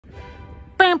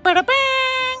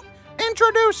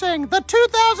Introducing the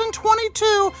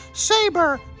 2022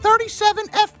 Sabre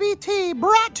 37FBT,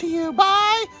 brought to you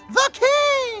by the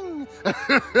King!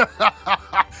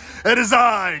 It is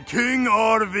I, King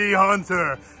RV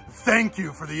Hunter. Thank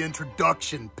you for the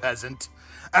introduction, peasant.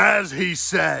 As he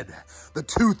said, the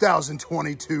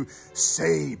 2022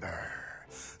 Sabre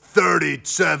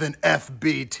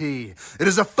 37FBT. It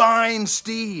is a fine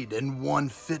steed and one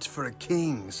fit for a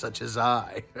king such as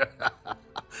I.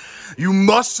 You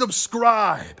must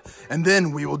subscribe, and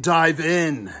then we will dive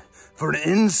in for an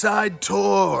inside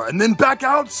tour, and then back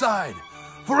outside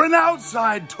for an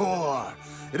outside tour.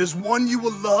 It is one you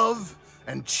will love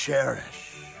and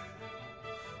cherish.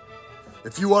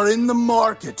 If you are in the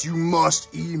market, you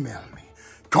must email me.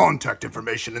 Contact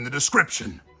information in the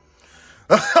description.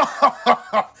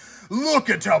 Look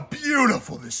at how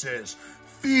beautiful this is.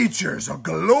 Features are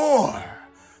galore.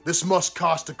 This must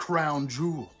cost a crown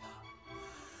jewel.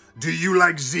 Do you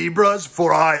like zebras?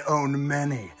 For I own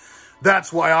many.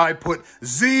 That's why I put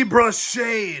zebra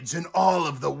shades in all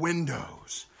of the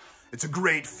windows. It's a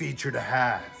great feature to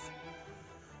have.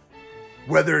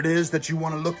 Whether it is that you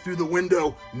want to look through the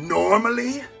window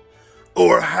normally,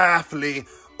 or halfly,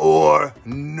 or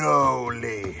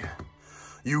no-ly.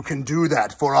 You can do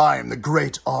that, for I am the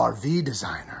great RV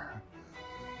designer.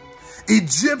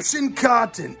 Egyptian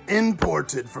cotton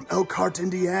imported from Elkhart,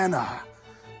 Indiana.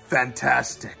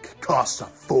 Fantastic, costs a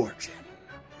fortune.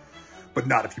 But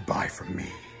not if you buy from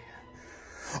me.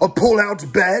 A pull-out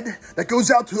bed that goes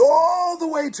out to all the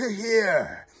way to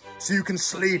here, so you can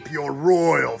sleep your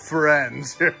royal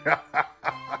friends.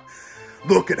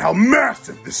 Look at how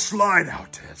massive this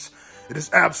slide-out is. It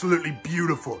is absolutely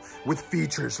beautiful, with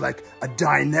features like a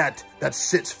dinette that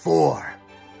sits for.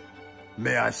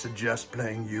 May I suggest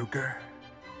playing euchre?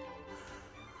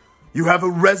 You have a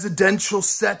residential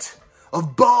set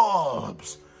of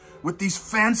bulbs with these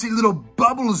fancy little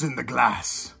bubbles in the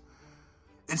glass.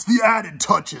 It's the added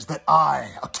touches that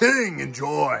I, a king,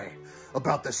 enjoy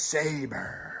about the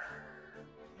Sabre.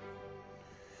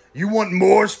 You want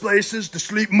more places to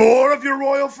sleep more of your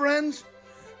royal friends?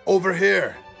 Over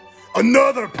here.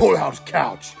 Another pull-out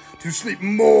couch to sleep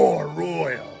more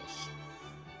royals.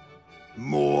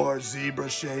 More zebra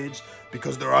shades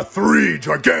because there are 3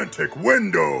 gigantic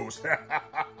windows.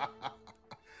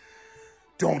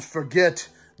 Don't forget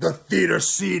the theater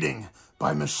seating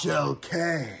by Michelle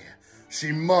K.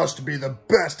 She must be the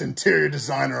best interior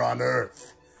designer on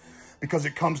earth, because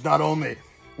it comes not only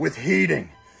with heating,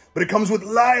 but it comes with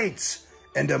lights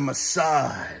and a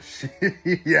massage.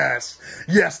 Yes,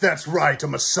 that's right, a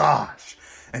massage.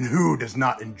 And who does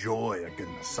not enjoy a good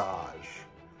massage?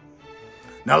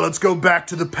 Now let's go back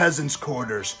to the peasants'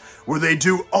 quarters, where they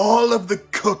do all of the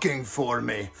cooking for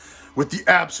me, with the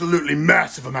absolutely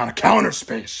massive amount of counter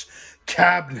space,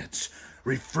 cabinets,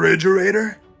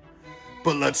 refrigerator.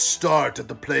 But let's start at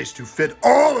the place to fit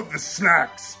all of the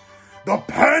snacks, the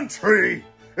pantry.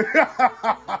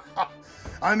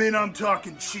 I mean, I'm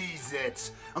talking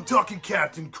Cheez-Its, I'm talking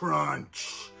Captain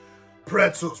Crunch,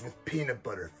 pretzels with peanut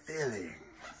butter filling,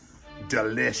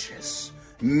 delicious,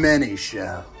 many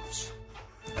shelves,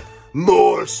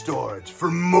 more storage for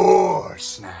more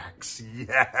snacks.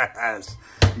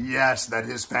 Yes, that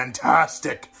is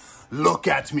fantastic. Look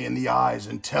at me in the eyes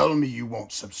and tell me you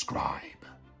won't subscribe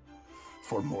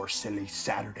for more silly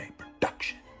Saturday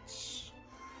productions.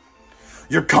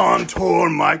 Your contour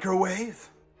microwave,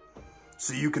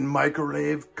 so you can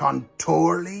microwave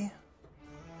contourly.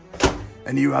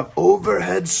 And you have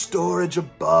overhead storage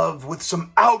above with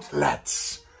some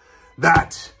outlets.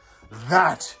 That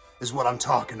is what I'm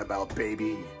talking about,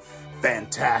 baby.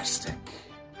 Fantastic.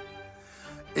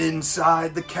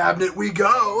 Inside the cabinet we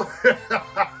go.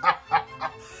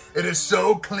 It is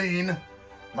so clean.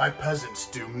 My peasants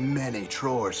do many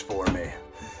chores for me,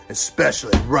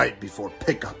 especially right before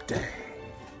pickup day.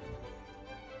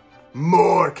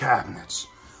 More cabinets.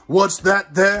 What's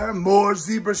that there? More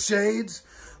zebra shades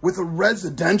with a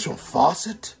residential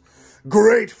faucet?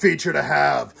 Great feature to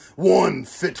have. One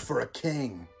fit for a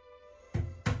king.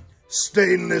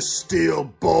 Stainless steel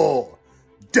bowl.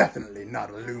 Definitely not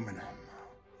aluminum.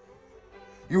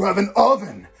 You have an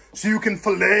oven so you can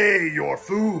fillet your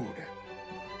food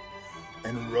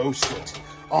and roast it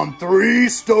on 3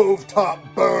 stovetop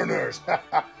burners.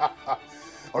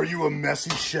 Are you a messy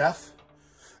chef?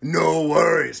 No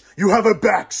worries. You have a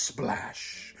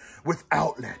backsplash with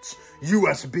outlets,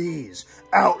 USBs,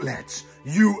 outlets,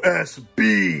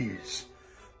 USBs.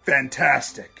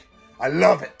 Fantastic. I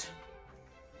love it.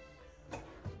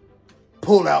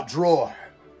 Pull-out drawer.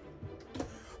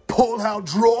 Pull-out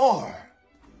drawer.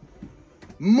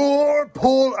 More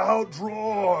pull-out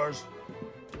drawers.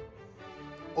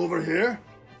 Over here,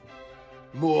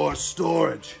 more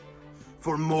storage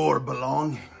for more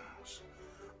belongings.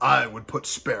 I would put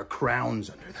spare crowns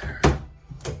under there.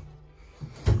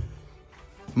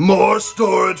 More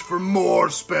storage for more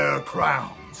spare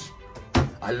crowns.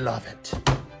 I love it.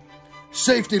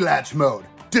 Safety latch mode,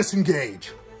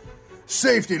 disengage.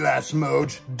 Safety latch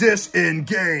mode,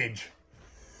 disengage.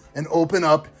 And open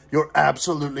up your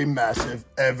absolutely massive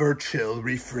ever-chill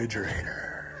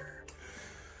refrigerator,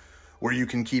 where you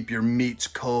can keep your meats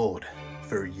cold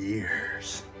for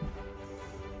years.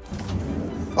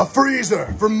 A freezer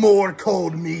for more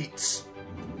cold meats.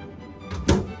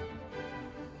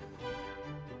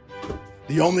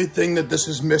 The only thing that this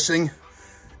is missing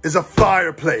is a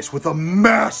fireplace with a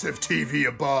massive TV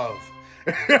above.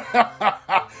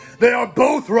 They are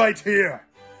both right here.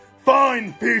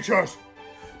 Fine features.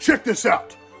 Check this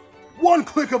out. One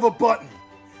click of a button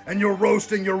and you're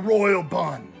roasting your royal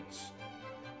buns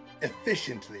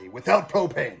efficiently without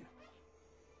propane.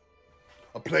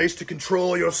 A place to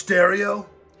control your stereo.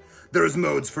 There's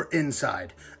modes for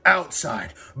inside,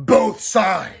 outside, both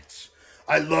sides.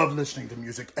 I love listening to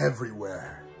music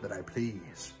everywhere that I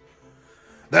please.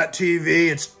 That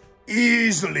TV, it's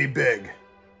easily big.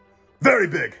 Very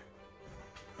big.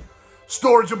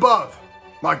 Storage above.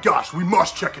 My gosh, we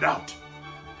must check it out.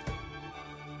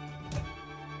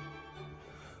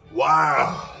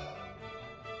 Wow.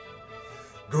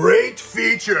 Great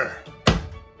feature.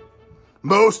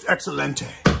 Most excelente.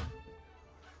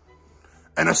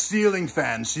 And a ceiling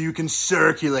fan so you can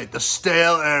circulate the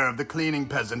stale air of the cleaning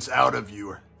peasants out of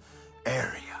your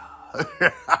area.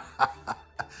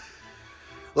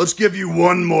 Let's give you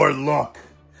one more look.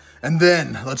 And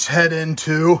then let's head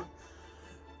into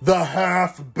the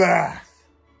half bath.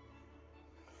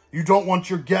 You don't want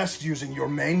your guests using your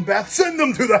main bath? Send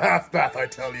them to the half bath, I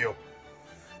tell you.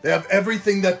 They have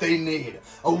everything that they need.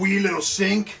 A wee little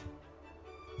sink.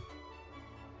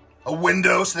 A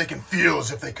window so they can feel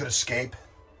as if they could escape.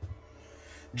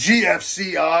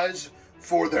 GFC eyes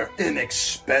for their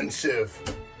inexpensive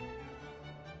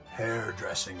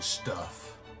hairdressing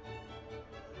stuff.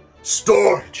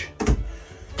 Storage.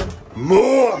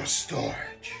 More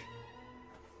storage.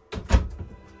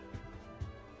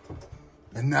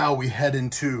 And now we head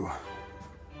into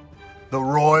the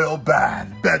royal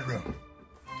bedroom,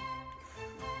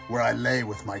 where I lay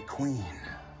with my queen.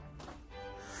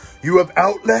 You have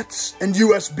outlets and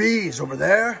USBs over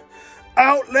there.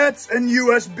 Outlets and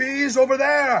USBs over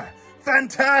there.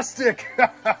 Fantastic.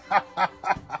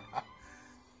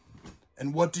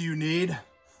 And what do you need?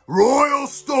 Royal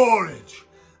storage.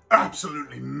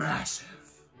 Absolutely massive.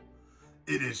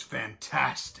 It is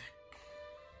fantastic.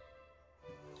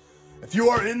 If you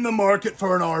are in the market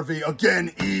for an RV,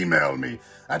 again, email me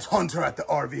at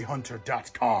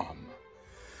hunter@thervhunter.com.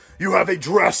 You have a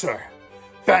dresser.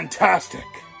 Fantastic.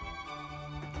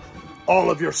 All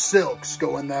of your silks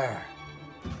go in there.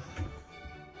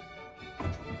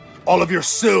 All of your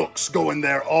silks go in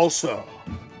there also.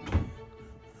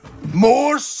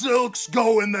 More silks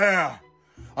go in there.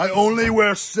 I only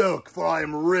wear silk, for I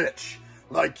am rich,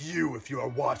 like you if you are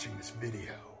watching this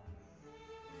video.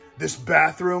 This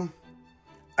bathroom,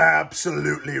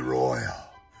 absolutely royal.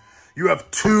 You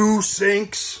have 2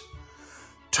 sinks,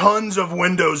 tons of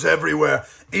windows everywhere.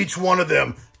 Each one of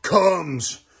them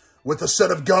comes with a set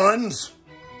of guns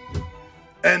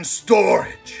and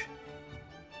storage.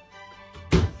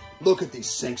 Look at these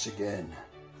sinks again.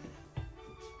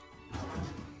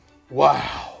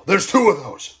 Wow, there's 2 of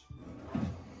those.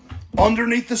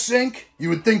 Underneath the sink, you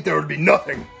would think there would be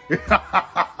nothing.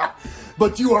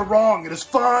 But you are wrong. It is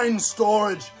fine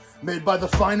storage made by the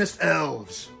finest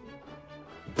elves.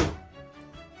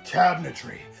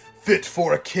 Cabinetry fit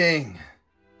for a king.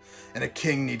 And a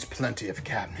king needs plenty of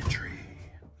cabinetry.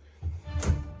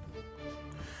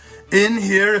 In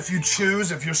here, if you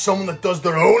choose, if you're someone that does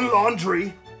their own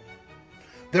laundry,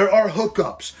 there are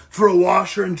hookups for a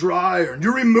washer and dryer. And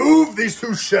you remove these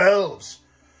 2 shelves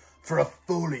for a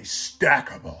fully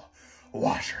stackable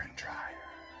washer and dryer.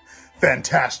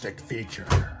 Fantastic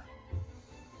feature.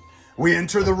 We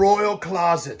enter the royal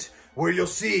closet, where you'll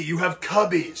see you have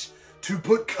cubbies to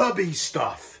put cubby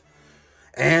stuff.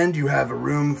 And you have a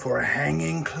room for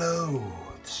hanging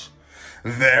clothes.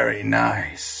 Very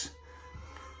nice.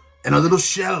 And a little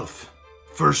shelf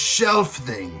for shelf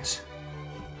things.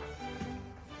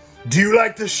 Do you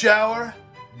like to shower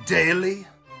daily?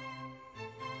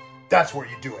 That's where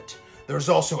you do it. There's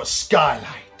also a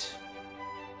skylight.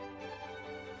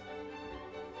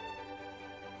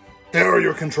 There are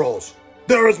your controls.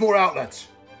 There is more outlets.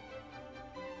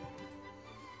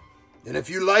 And if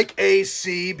you like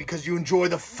AC because you enjoy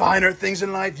the finer things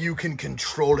in life, you can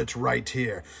control it right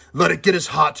here. Let it get as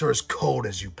hot or as cold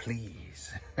as you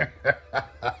please.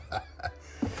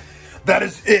 That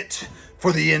is it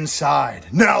for the inside.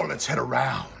 Now let's head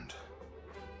around.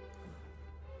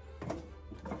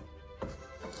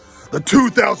 The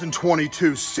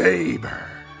 2022 Sabre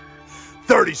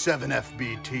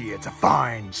 37FBT. It's a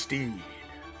fine steed.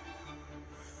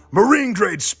 Marine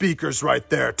grade speakers right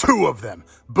there, 2 of them.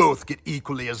 Both get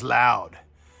equally as loud.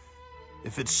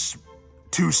 If it's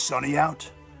too sunny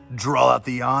out, draw out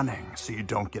the awning so you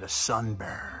don't get a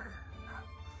sunburn.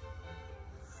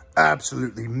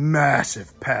 Absolutely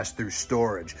massive pass-through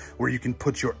storage where you can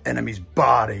put your enemies'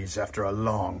 bodies after a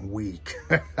long week.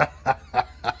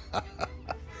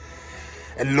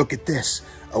 And look at this,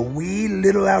 a wee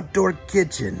little outdoor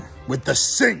kitchen with the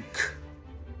sink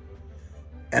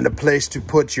and a place to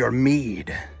put your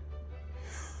mead.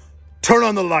 Turn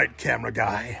on the light, camera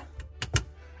guy.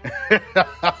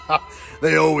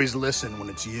 They always listen when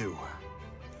it's you.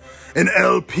 An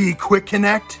LP Quick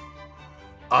Connect?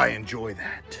 I enjoy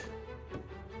that.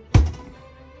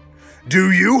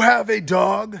 Do you have a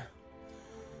dog?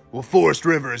 Well, Forest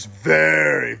River is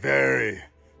very, very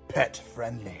pet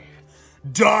friendly.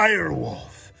 Dire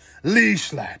wolf,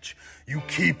 leash latch. You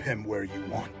keep him where you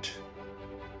want.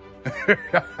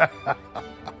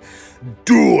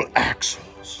 Dual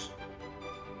axles.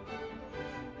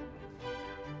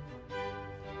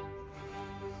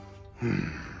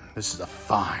 This is a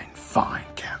fine, fine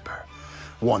camper.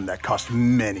 One that costs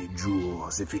many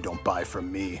jewels if you don't buy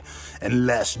from me, and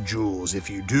less jewels if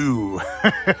you do.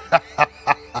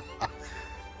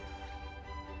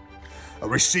 A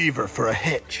receiver for a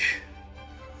hitch.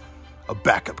 A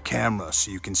backup camera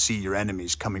so you can see your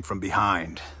enemies coming from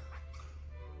behind.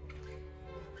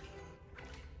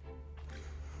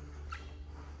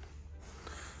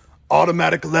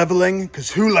 Automatic leveling,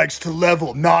 because who likes to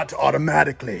level not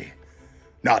automatically?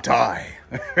 Not I.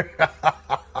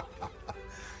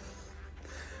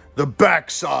 The back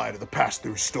side of the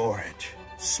pass-through storage.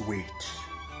 Sweet.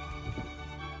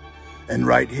 And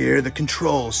right here, the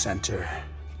control center.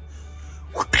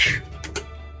 Whoosh.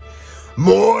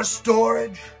 More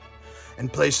storage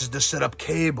and places to set up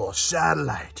cable,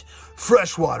 satellite,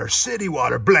 freshwater, city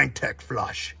water, blank tech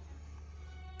flush.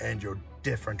 And your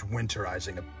different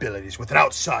winterizing abilities with an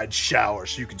outside shower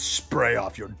so you can spray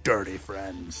off your dirty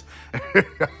friends.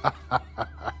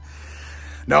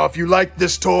 Now, if you like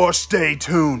this tour, stay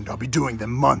tuned. I'll be doing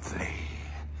them monthly.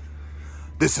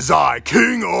 This is I,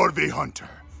 King RV Hunter.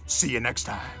 See you next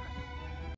time.